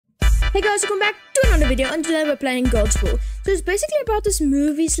Hey guys, welcome back to another video, and today we're playing God's Will. So it's basically about this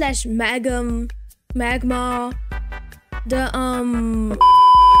movie slash magma, the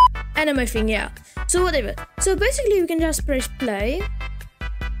anime thing, yeah. So whatever. So basically we can just press play,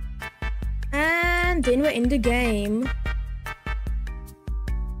 and then we're in the game.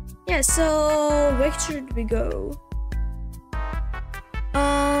 Yeah, so where should we go?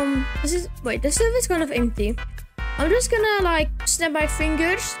 The server is kind of empty. I'm just gonna like snap my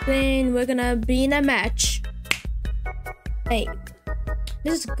fingers, then we're gonna be in a match. Hey,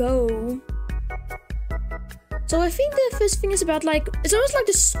 let's go. So I think the first thing is about like, it's almost like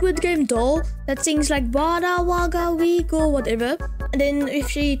the Squid Game doll that sings like Wada Waga Week or whatever. And then if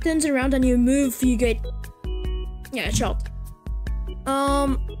she turns around and you move, you get, yeah, a shot.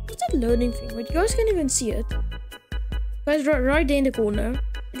 What's that loading thing? Wait, you guys can't even see it. Guys, right there in the corner.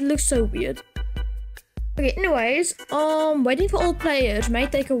 It looks so weird. Okay, anyways, waiting for all players may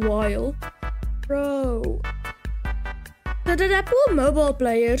take a while. Bro. So that poor mobile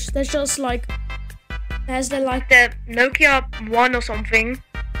players, that's just like, has the Nokia 1 or something.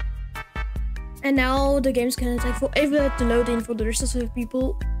 And now the game's gonna take forever to load in for the rest of the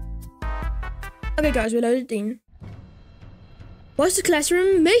people. Okay guys, we loaded in. Why's the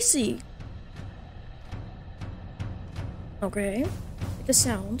classroom messy? Okay, the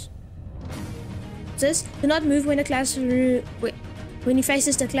sound. Says, do not move when the classroom. Wait, when he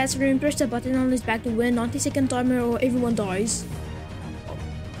faces the classroom, press the button on his back to win 90-second timer or everyone dies.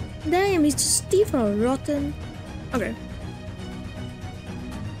 Damn, he's just Steve rotten. Okay.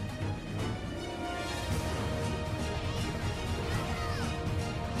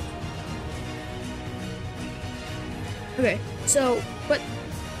 Okay, so what?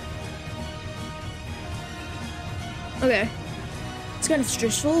 Okay, it's kind of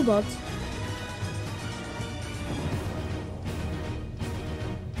stressful, but.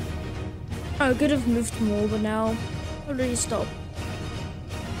 I could have moved more, but now already stopped.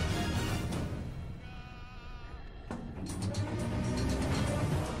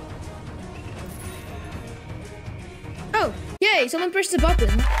 Oh, yay! Someone pressed the button.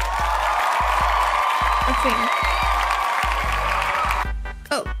 I think.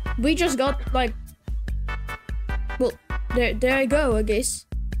 Oh, we just got like. Well, there I go, I guess.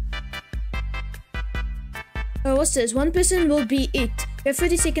 Oh, what's this? One person will be it. You have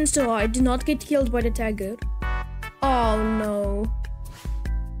 30 seconds to hide. Do not get killed by the tagger. Oh no.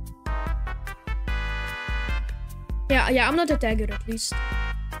 Yeah, I'm not a tagger at least.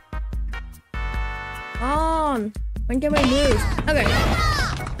 On. When can we move? Okay.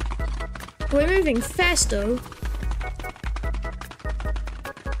 We're moving fast though.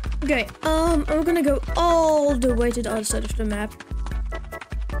 Okay, we're gonna go all the way to the other side of the map.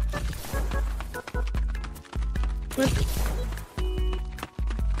 What?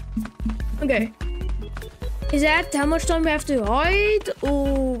 Okay. Is that how much time we have to hide?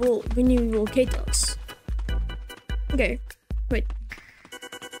 Or when you will get us? Okay. Wait. I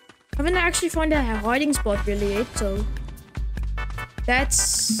haven't actually found a hiding spot really yet, so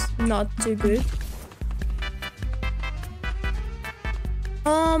that's not too good.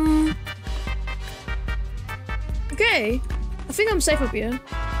 Okay. I think I'm safe up here.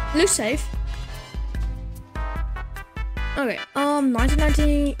 Looks safe. Okay,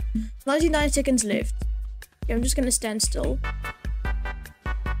 99 seconds left. Okay, I'm just gonna stand still.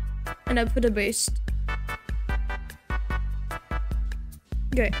 And hope for the best.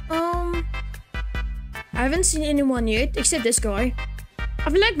 Okay, I haven't seen anyone yet, except this guy.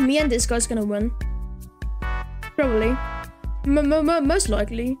 I feel like me and this guy's gonna win. Probably. Most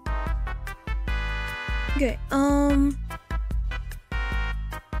likely. Okay,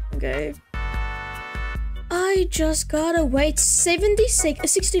 okay. I just gotta wait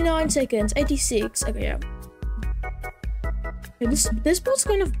 69 seconds, 86. Okay, yeah. Okay, this part's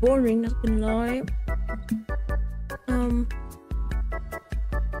kind of boring, not gonna lie.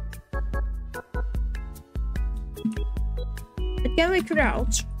 But can we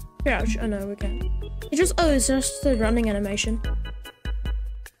crouch? Crouch? Oh no, we can't. It's just a running animation.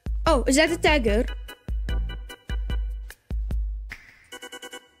 Oh, is that the tagger?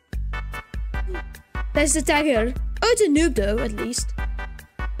 That's the tagger. Oh, it's a noob though, at least.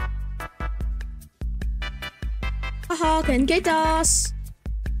 Haha, can get us.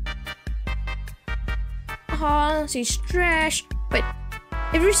 Haha, she's trash. Wait,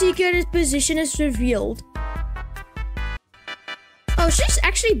 every secret position is revealed. Oh, she's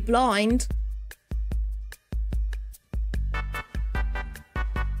actually blind.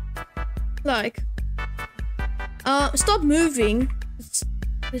 Like, stop moving.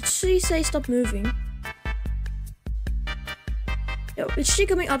 Did she say stop moving? Yo. is she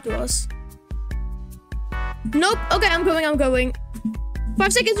coming up to us? Nope. Okay, I'm going.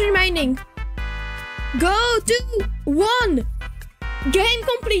 5 seconds remaining. Go, 2, 1. Game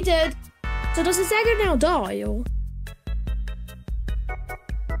completed. So does the dagger now die, or?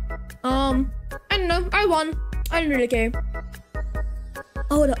 I don't know. I won. I don't really care.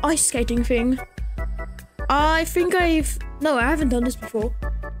 Oh, the ice skating thing. I think no, I haven't done this before.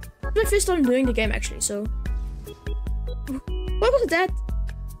 It's my first time doing the game, actually, so. What was that?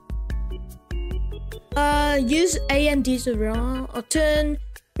 Use A and D to run, or turn,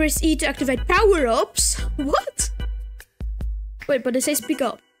 press E to activate power-ups. What? Wait, but it says pick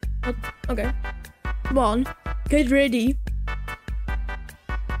up. Okay. Come on. Get ready.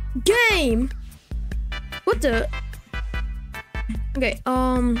 Game! What the? Okay,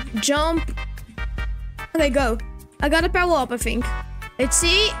 jump. Okay, go. I got a power up, I think. Let's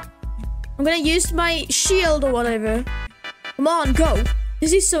see. I'm gonna use my shield or whatever. Come on, go.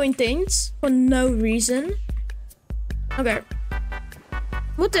 This is so intense for no reason. Okay.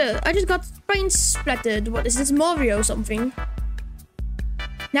 What the? I just got paint splattered. What is this, Mario or something?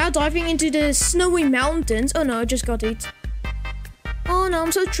 Now diving into the snowy mountains. Oh no, I just got it. Oh no,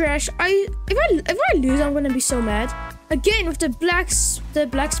 I'm so trash. If I lose, I'm gonna be so mad. Again with the black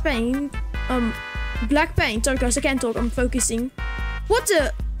paint. Black paint. Sorry guys, I can't talk. I'm focusing. What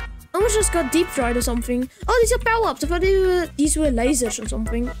the? I almost just got deep fried or something. Oh, these are power-ups. I thought these were lasers or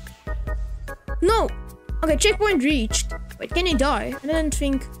something. No. Okay, checkpoint reached. Wait, can he die? I didn't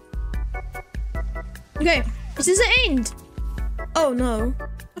think. Okay, is this the end? Oh no.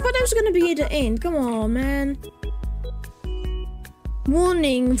 I thought that was gonna be the end. Come on, man.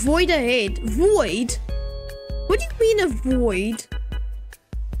 Warning, void ahead. Void? What do you mean a void?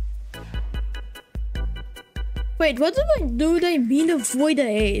 Wait, what do they mean a void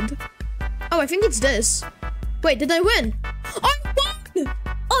ahead? Oh, I think it's this. Wait, did I win? I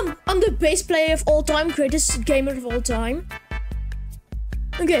won! I'm the best player of all time, greatest gamer of all time.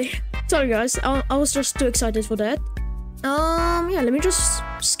 Okay, sorry guys, I was just too excited for that. Yeah, let me just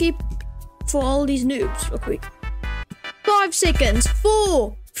skip for all these noobs real quick. 5 seconds.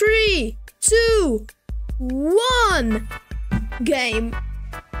 4, 3, 2, 1. Game.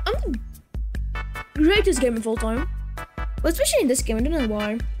 I'm the greatest gamer of all time. Well, especially in this game. I don't know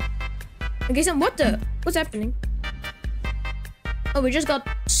why. Okay, so what's happening? Oh, we just got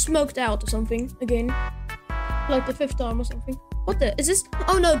smoked out or something again. Like the 5th time or something. What the? Is this?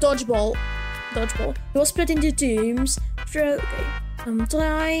 Oh no, dodgeball. Dodgeball. It was split into teams. Throw. Okay.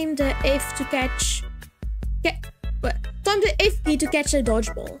 Time the F to catch. Time the F key to catch a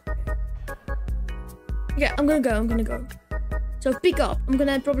dodgeball. Okay, I'm gonna go. So pick up. I'm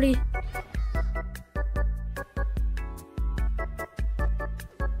gonna probably.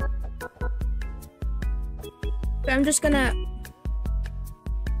 Okay, I'm just gonna.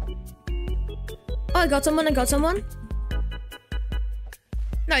 Oh, I got someone.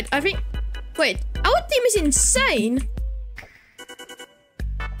 No, I think. Wait, our team is insane.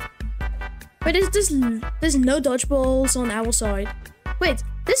 Wait, there's no dodgeballs on our side. Wait,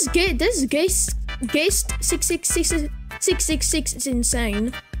 this Geist 666 is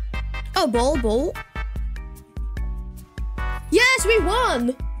insane. Oh, ball. Yes, we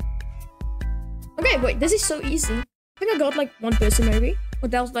won! Okay, wait, this is so easy. I think I got like one person maybe.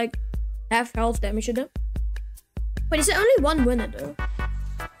 But that was like half health damage to them. Wait, is there only one winner though?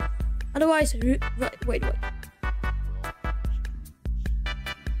 Otherwise, wait.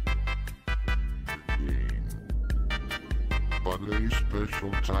 But a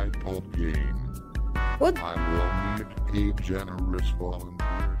special type of game. What? I will need a generous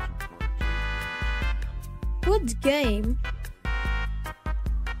volunteer to partake. What game?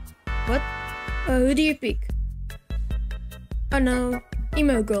 What? Who do you pick? Oh no,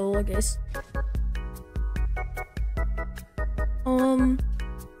 emo girl, I guess.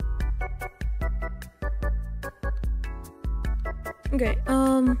 Okay,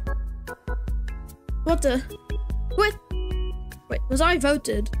 what the? What? Wait, was I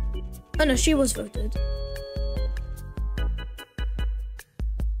voted? Oh no, she was voted.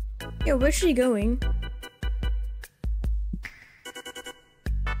 Yeah, where's she going?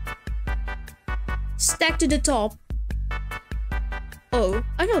 Stack to the top. Oh,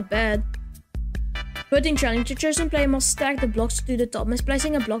 I felt bad. Voting challenge. The chosen player must stack the blocks to the top.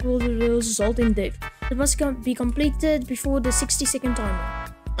 Misplacing a block will result in death. It must be completed before the 60-second timer.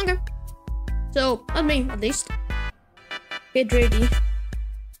 Okay. So, not me, at least. Get ready.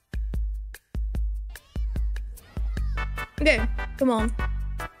 Okay, come on.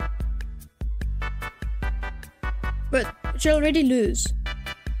 But she already lose.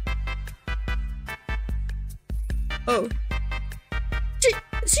 Oh.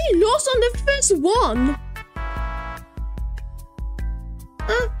 lost on the first one.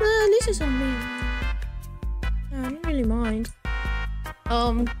 At least it's on me. I don't really mind.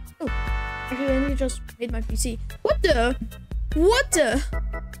 Oh, actually, let me just hit my PC. What the?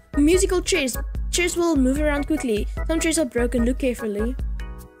 Musical chairs. Chairs will move around quickly. Some chairs are broken. Look carefully.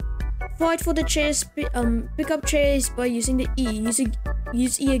 Fight for the chairs. Pick up chairs by using the E.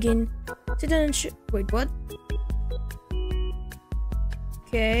 Use E again. Sit down and wait. What?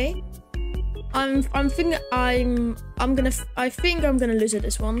 Okay. I think I'm gonna lose at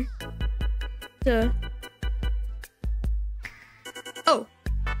this one. Oh.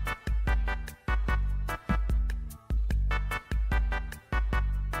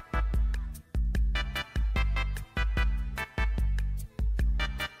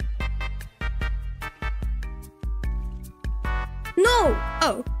 No!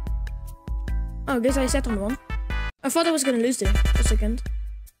 Oh. I guess I sat on one. I thought I was gonna lose there for a second.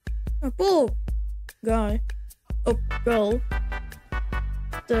 Oh, poor guy. Oh, girl.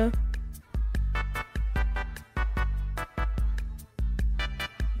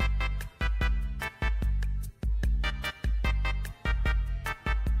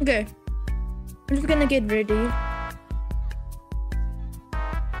 Okay. I'm just gonna get ready.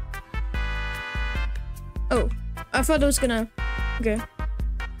 Oh, I thought I was gonna... Okay.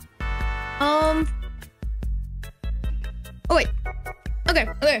 Oh, wait. Okay.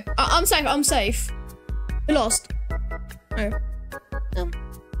 I'm safe. We lost. Oh.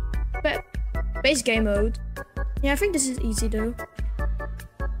 Base game mode. Yeah, I think this is easy though.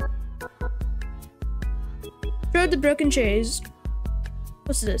 Throw the broken chairs.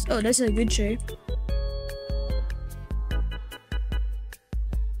 What's this? Oh, that's a good chair.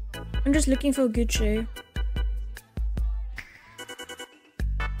 I'm just looking for a good chair.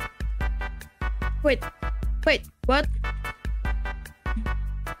 Wait, what?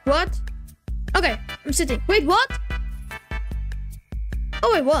 What? Okay, I'm sitting. Wait, what?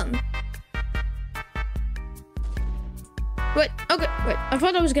 Oh, I won. Wait, okay, wait. I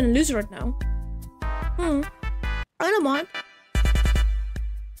thought I was gonna lose right now. I don't mind.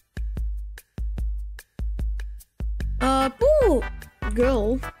 Poor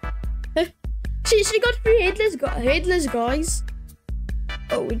girl. she got 3 headless guys.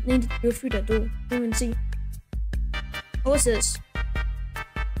 Oh, we need to go through that door. Don't even see. What's this?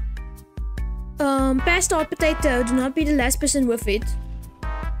 Pass start potato. Do not be the last person with it.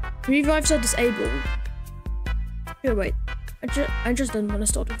 Revives are disabled. Here, wait. I just don't want to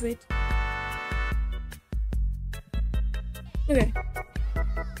start with it. Okay.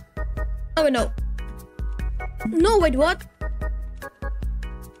 Oh wait, no. No, wait, what?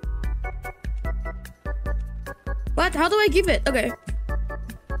 What? How do I give it? Okay.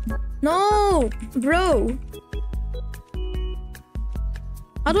 No, bro.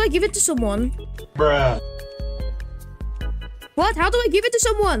 How do I give it to someone? Bruh. What? How do I give it to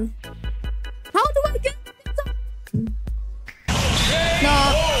someone? How do I give it to someone? No.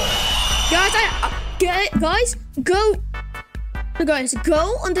 Guys,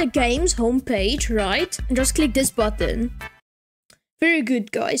 go on the game's homepage, right? And just click this button. Very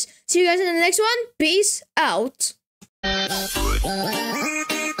good, guys. See you guys in the next one. Peace out.